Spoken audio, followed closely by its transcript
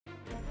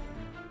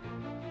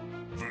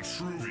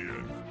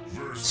Vetruvian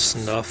versus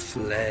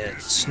Snuffled.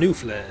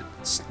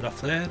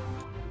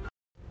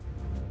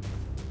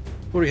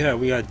 What do we have?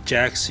 We got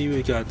Jaxi,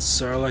 we got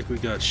Sarlacc, we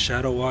got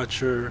Shadow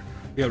Watcher,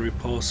 we got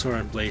Repulsor,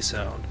 and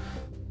Blazehound.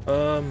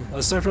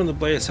 Aside from the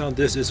Blazehound,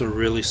 this is a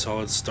really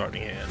solid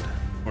starting hand.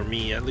 For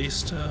me, at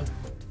least.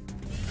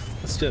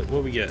 Let's get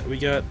what we get. We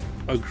got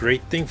a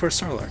great thing for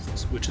Sarlacc,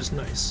 which is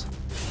nice.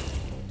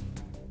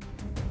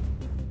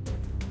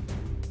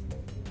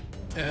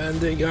 And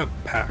they got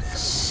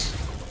packs.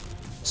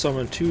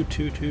 Summon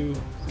 2/2/2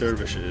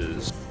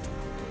 dervishes.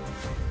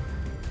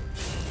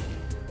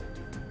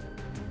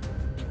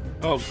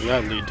 I'll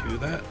gladly do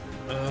that.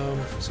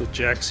 So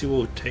Jaxi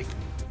will take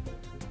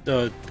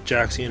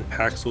Jaxi and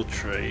Pax will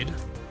trade.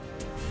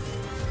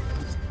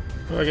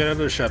 Oh, I got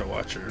another Shadow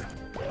Watcher.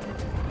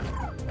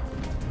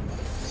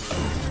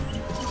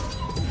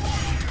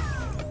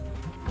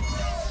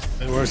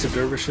 And where's the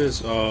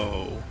dervishes?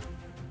 Oh.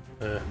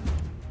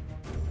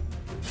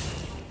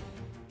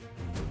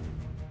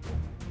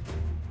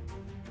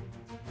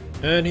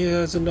 And he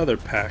has another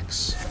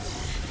Pax.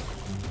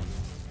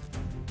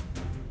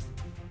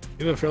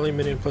 You have a friendly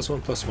minion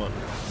 +1/+1.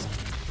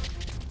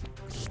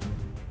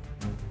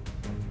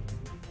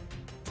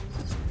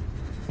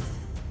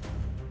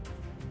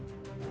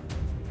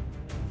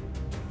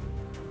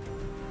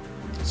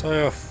 So I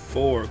have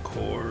 4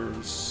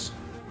 cores.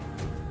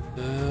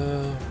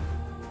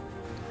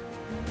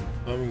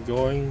 I'm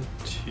going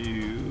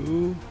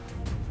to...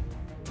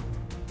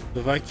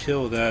 If I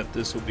kill that,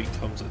 this will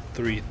becomes a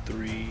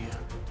 3/3.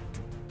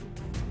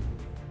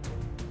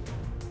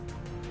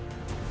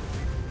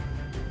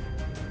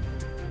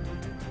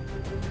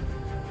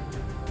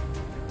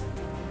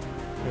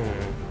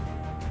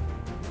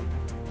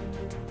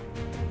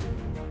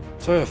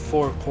 So I have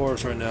 4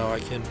 cores right now.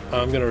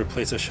 I'm gonna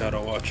replace a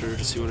Shadow Watcher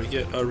to see what I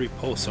get. A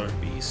Repulsor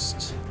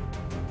Beast.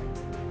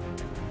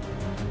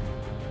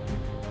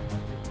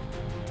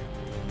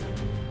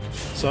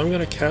 So I'm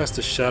gonna cast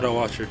the Shadow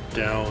Watcher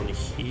down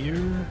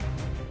here.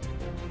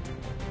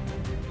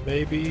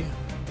 Maybe.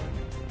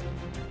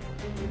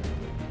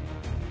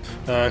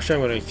 Actually,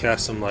 I'm gonna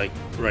cast him like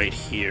right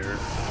here.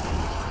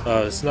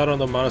 It's not on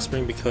the Mana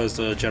Spring because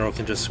the general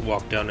can just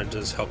walk down and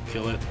just help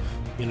kill it.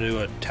 I'm going to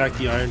attack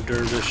the Iron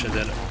Dervish and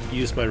then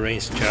use my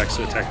ranged Jax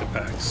to attack the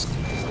Pax.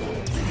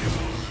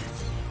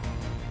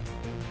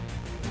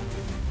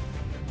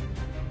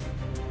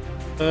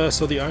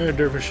 So the Iron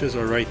Dervishes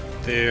are right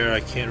there.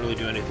 I can't really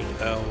do anything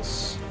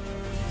else.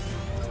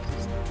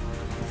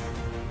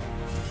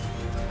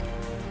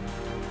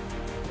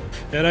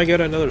 And I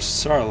got another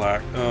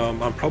Sarlacc.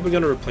 I'm probably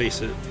going to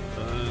replace it.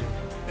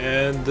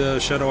 And the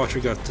Shadow Watcher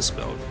got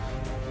dispelled.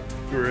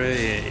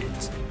 Great.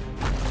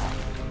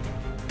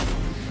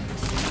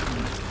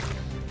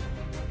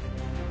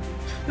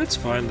 That's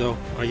fine though.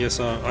 I guess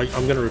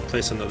I'm gonna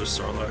replace another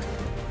Sarlacc.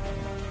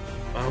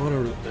 I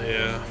wanna,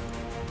 yeah.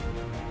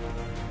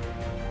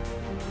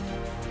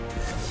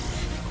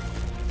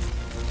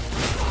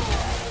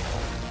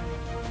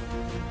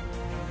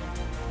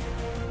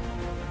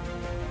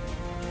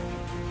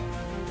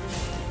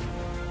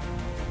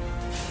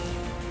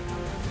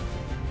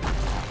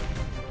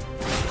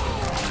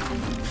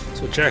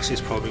 So Jaxi's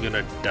probably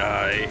gonna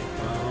die.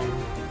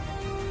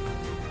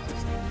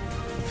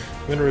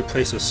 I'm gonna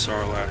replace a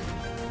Sarlacc.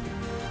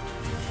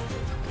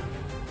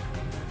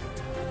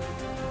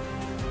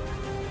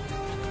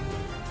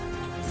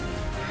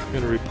 I'm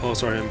gonna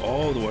Repulsor him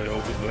all the way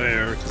over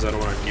there because I don't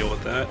want to deal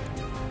with that.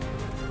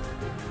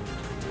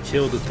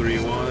 Kill the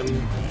 3/1.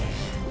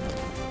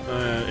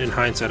 In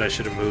hindsight, I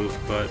should have moved,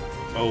 but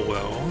oh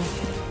well.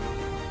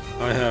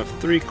 I have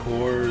 3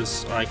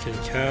 cores. I can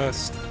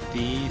cast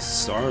the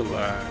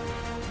Sarlacc.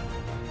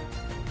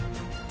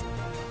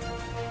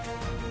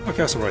 I'll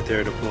cast him right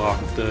there to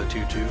block the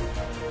 2/2.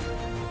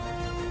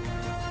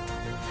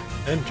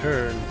 End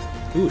turn.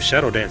 Ooh,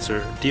 Shadow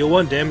Dancer. Deal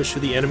 1 damage to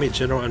the enemy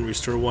general and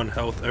restore 1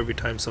 health every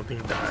time something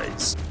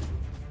dies.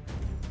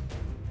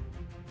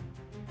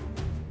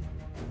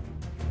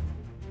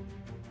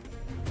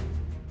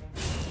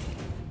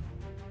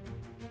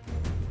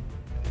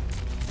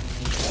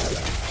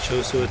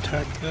 Chose to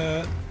attack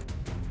that.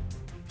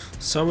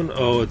 Summon.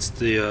 Oh, it's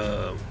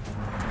the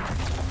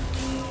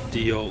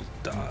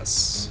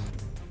Duelyst.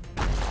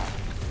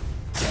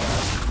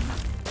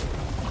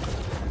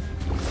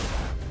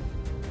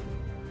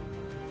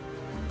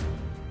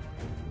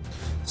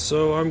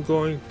 So I'm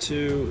going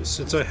to,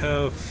 since I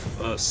have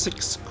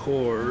 6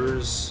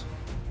 cores,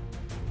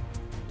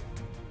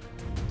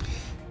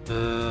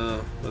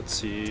 let's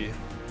see,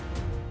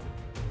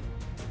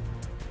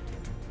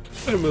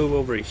 I'm gonna move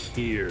over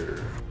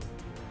here.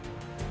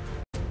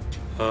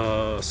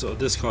 So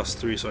this costs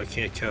 3, so I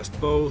can't cast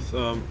both.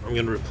 I'm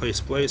gonna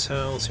replace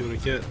Blazehound, see what I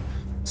get.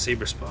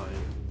 Saber Spine.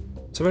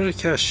 So I'm gonna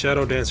cast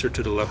Shadow Dancer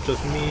to the left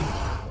of me.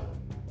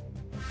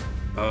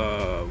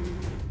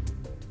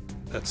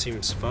 That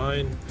seems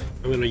fine.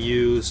 I'm gonna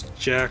use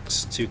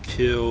Jax to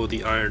kill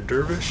the Iron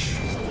Dervish.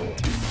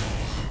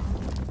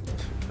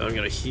 I'm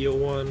gonna heal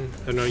 1.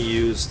 I'm gonna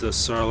use the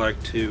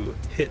Sarlacc to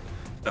hit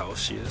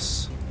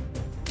Valsius.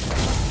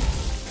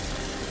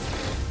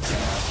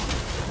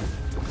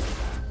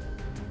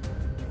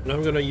 And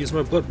I'm gonna use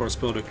my Bloodborne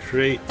spell to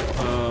create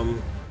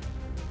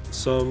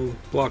some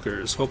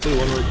blockers. Hopefully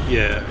one more.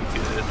 Yeah,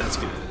 good. That's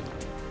good.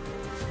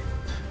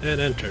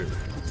 And enter.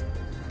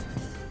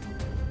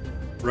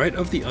 Rite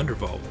of the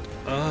Undervault.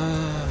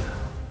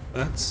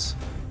 That's.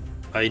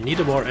 I need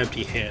a more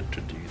empty hand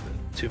to do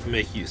that, to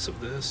make use of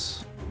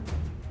this.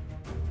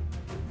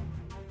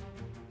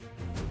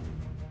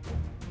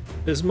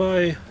 Is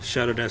my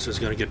Shadow Dancer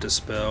gonna get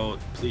dispelled?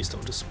 Please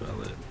don't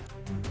dispel it.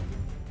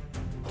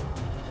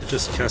 It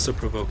just casts a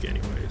provoke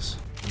anyways.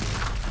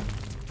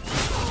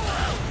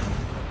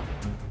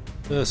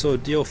 So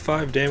deal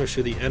 5 damage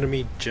to the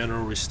enemy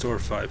general, restore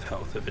 5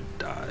 health if it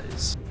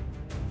dies.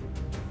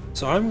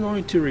 So I'm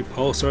going to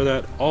repulsor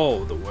that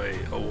all the way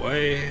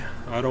away.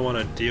 I don't want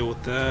to deal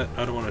with that.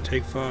 I don't want to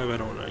take 5. I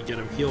don't want to get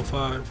him heal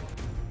 5.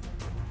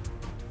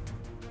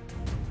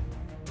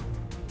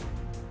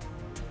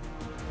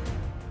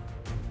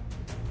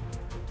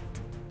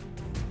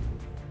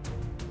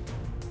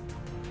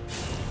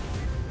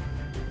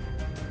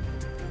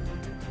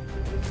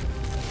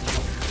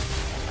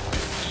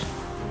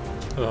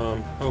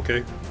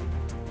 Okay.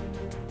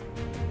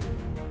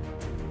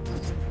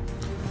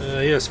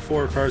 He has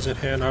 4 cards in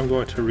hand. I'm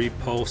going to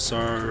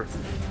repulsar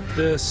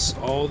this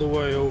all the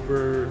way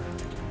over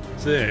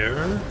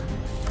there.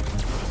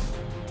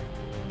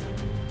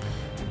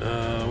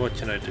 What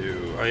can I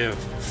do? I have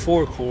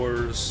 4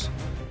 cores.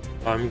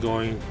 I'm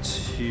going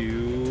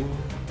to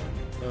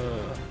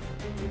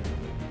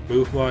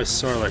move my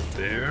Sarlacc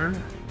there.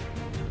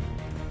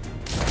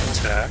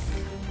 Attack.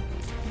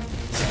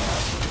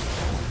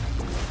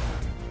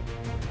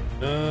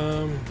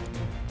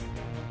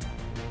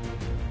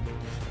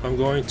 I'm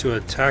going to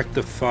attack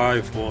the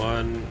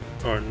 5-1,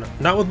 or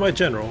not with my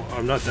general,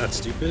 I'm not that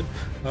stupid,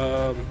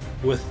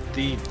 with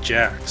the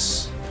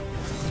Jax.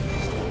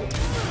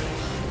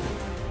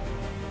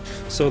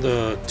 So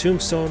the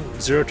Tombstone,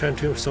 0-10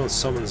 Tombstone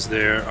summons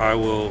there, I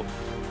will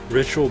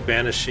Ritual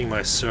Banishing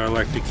my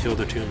Sarlacc to kill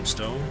the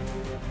Tombstone.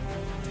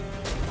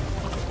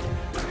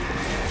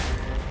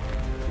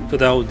 So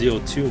that will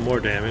deal 2 more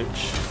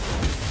damage.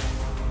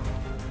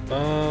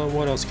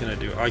 What else can I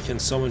do? I can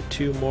summon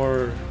 2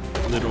 more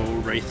little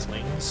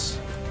wraithlings.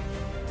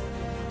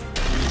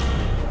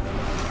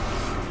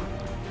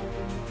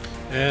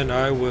 And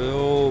I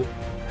will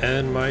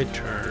end my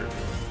turn.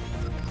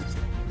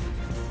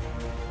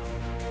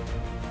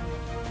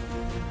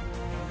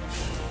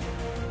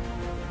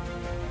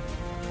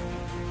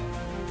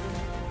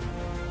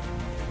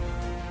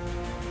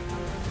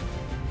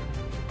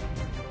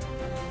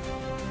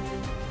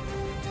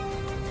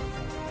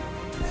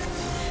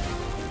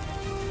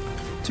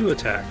 To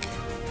attack.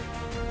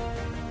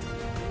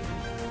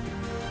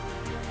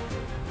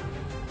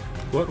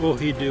 What will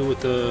he do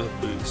with the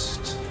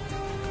boost?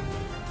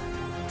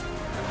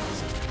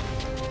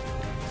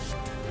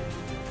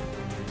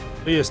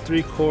 He has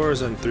 3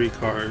 cores and 3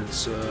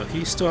 cards.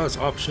 He still has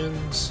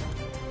options.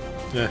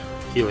 Yeah,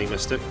 Healing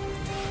Mystic.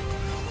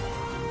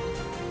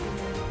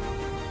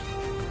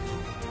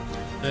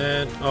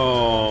 And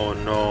oh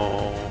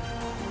no.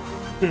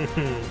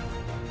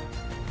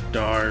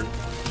 Darn.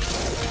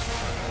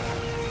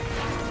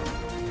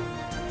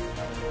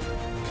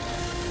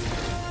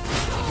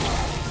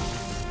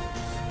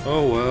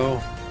 Oh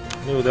well,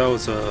 I knew that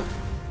was a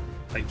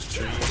pipe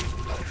stream.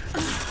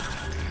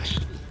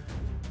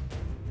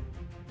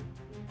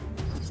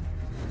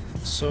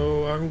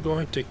 So I'm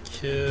going to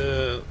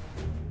kill.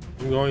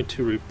 I'm going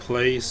to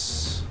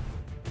replace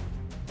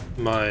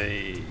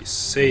my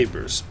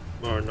sabers,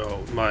 or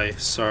no, my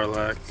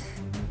Sarlacc.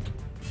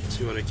 Let's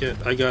see what I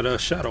get. I got a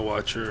Shadow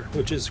Watcher,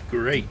 which is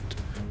great.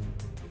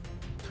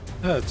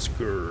 That's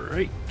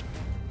great.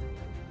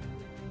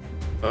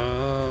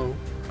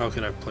 How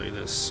can I play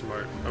this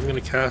smart? I'm gonna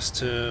cast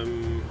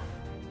him.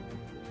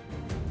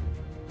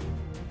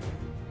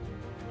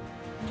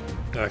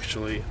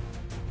 Actually,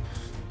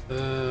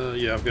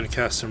 yeah, I'm gonna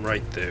cast him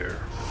right there.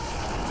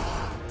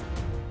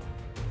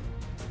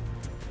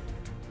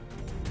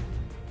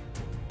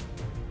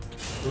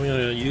 I'm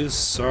gonna use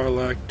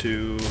Sarlacc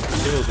to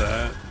kill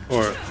that,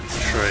 or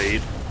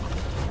trade.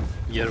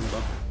 Get him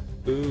up.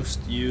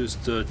 Boost. Use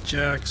the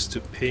Jax to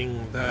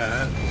ping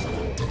that.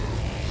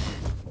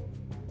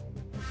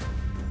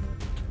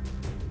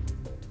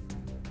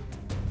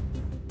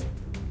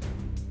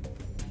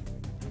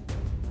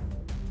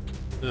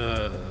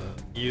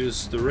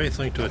 Use the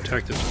Wraithling to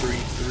attack the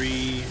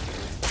 3/3.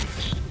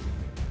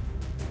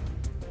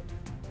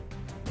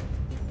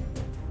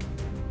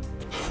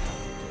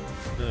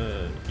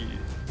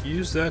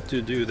 Use that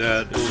to do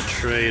that. It will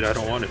trade. I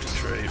don't want it to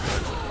trade,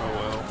 but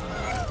oh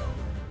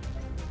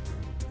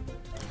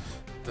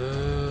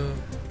well.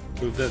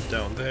 Move that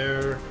down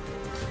there.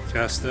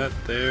 Cast that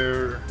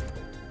there.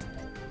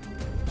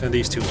 And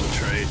these 2 will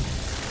trade.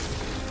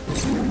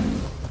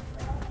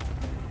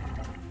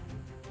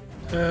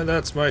 And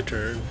that's my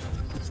turn.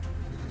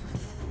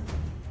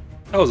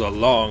 That was a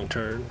long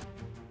turn.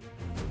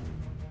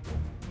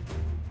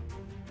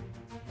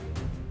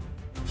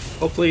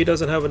 Hopefully he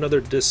doesn't have another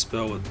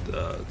Dispel with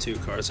 2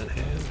 cards in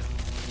hand.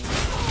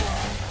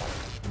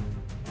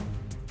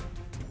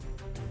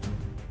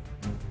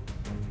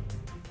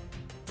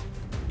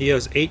 He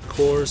has 8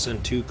 cores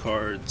and 2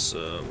 cards.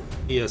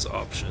 He has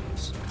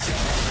options.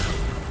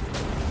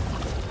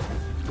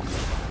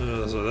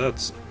 So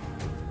that's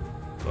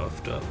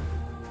buffed up.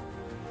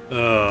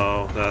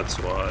 Oh, that's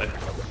why.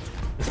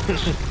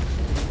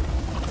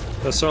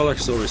 The Sarlacc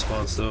still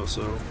responds though,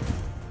 so...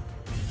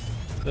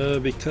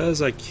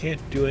 because I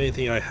can't do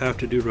anything, I have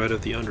to do right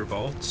of the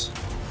Undervaults.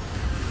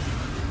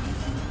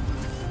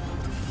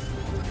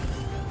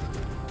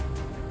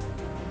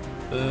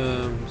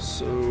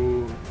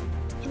 So...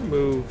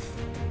 move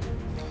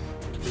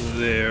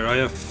there. I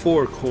have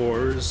 4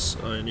 cores.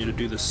 I need to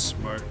do this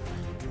smart.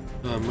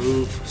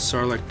 Move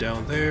Sarlacc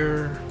down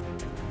there.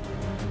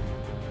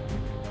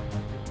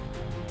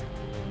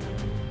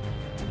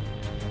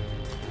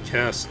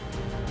 Cast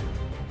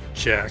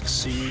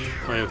Jaxi.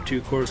 I have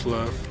 2 cores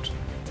left.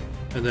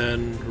 And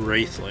then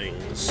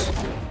Wraithlings.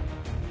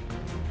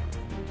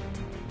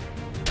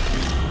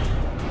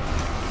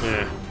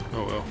 Yeah,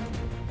 oh well.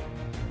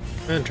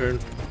 And turn.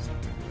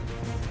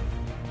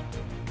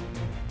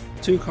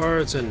 2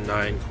 cards and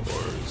 9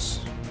 cores.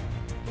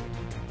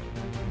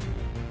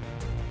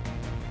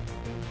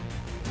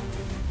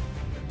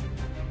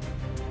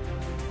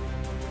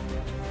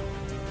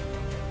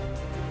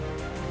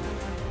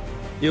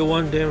 Deal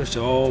 1 damage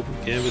to all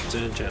gambits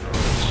in general.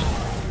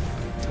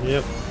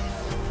 Yep.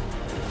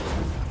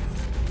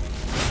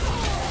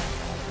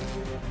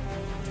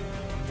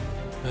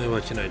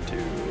 What can I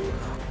do?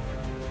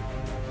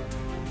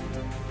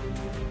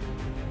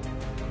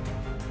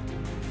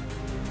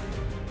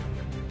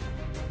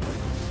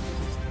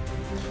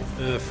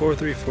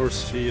 4/3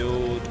 force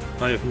field.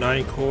 I have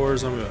 9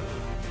 cores. I'm gonna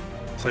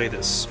play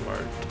this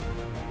smart.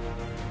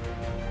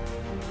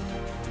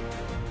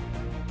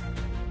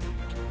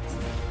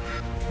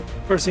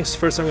 First things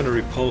first, I'm gonna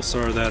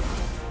repulsar that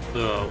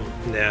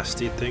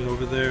nasty thing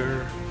over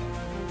there.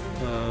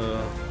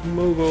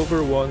 Move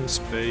over 1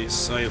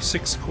 space. I have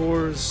 6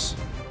 cores.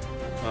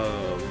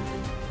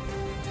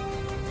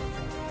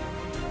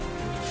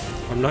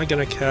 I'm not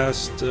gonna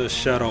cast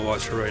Shadow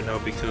Watcher right now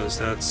because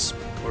that's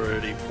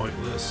already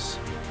pointless.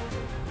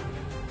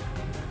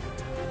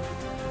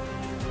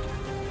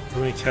 I'm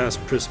gonna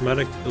cast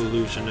Prismatic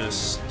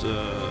Illusionist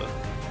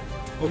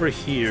over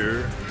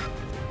here.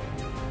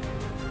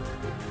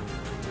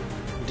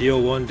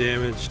 Deal 1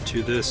 damage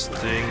to this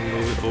thing,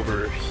 move it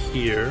over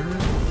here.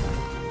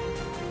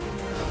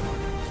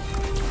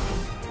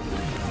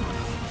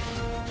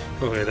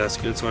 Okay, that's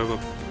good, so I have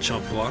a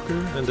jump blocker,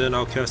 and then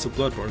I'll cast a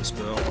Bloodborne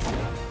spell.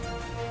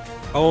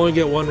 I'll only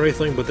get 1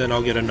 Wraithling, but then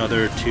I'll get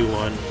another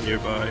 2/1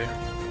 nearby.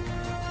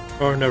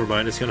 Or never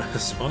mind, it's gonna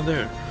spawn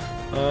there.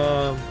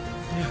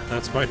 Yeah,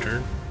 that's my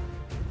turn.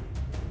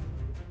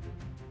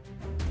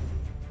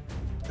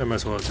 I might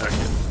as well attack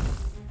it.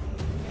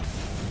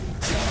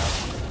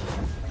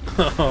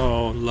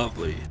 Oh,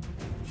 lovely.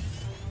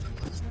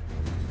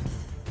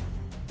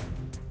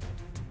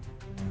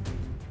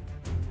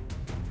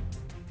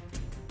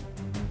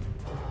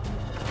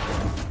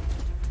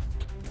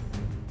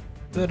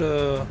 That,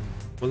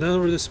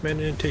 whenever this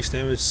minion takes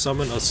damage,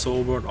 summon a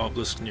Soulborn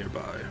Obelisk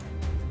nearby.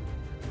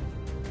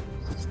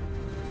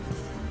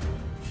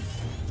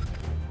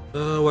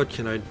 What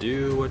can I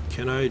do? What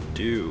can I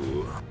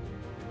do?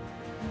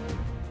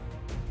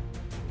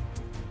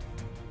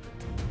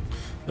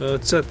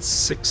 It's at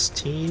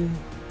 16.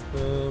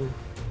 I'm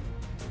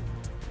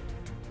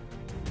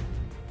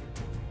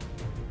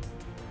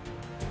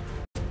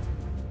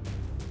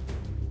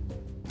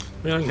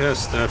gonna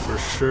cast that for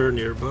sure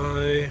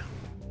nearby.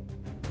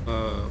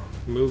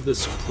 Move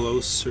this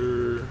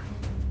closer.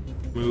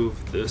 Move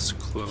this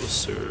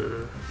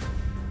closer.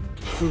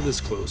 Move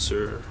this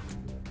closer.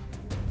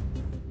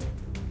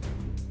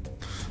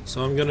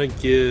 So I'm gonna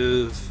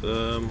give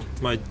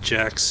my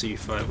Jaxi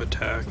 5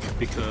 attack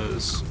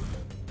because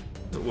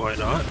why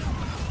not?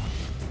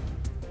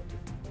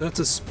 That's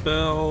a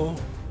spell.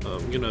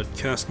 I'm gonna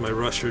cast my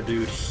Rusher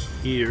dude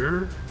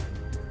here.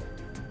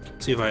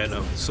 See if I end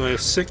up. So I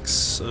have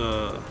 6,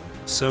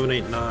 7,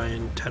 8,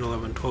 9, 10,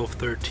 11, 12,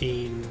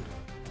 13,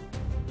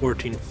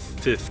 14,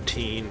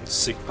 15,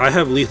 6. I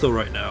have lethal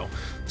right now.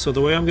 So the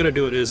way I'm gonna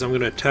do it is I'm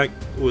gonna attack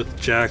with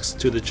Jax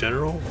to the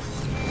general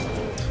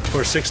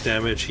for 6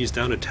 damage. He's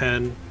down to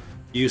 10.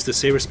 Use the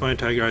Saber Spine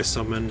Tiger I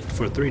summoned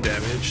for 3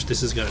 damage.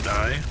 This is gonna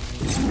die.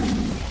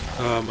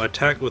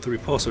 Attack with the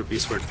Repulsor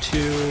Beast for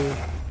 2,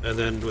 and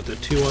then with the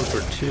 2/1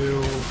 for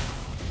 2,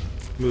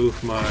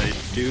 move my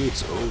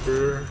dudes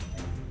over,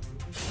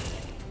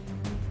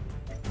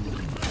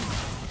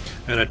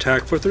 and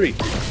attack for 3.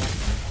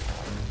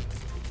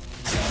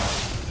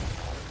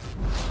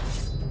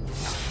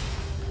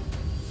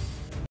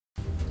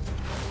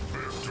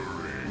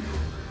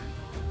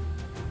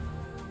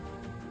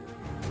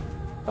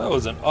 That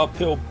was an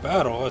uphill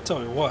battle, I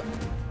tell you what.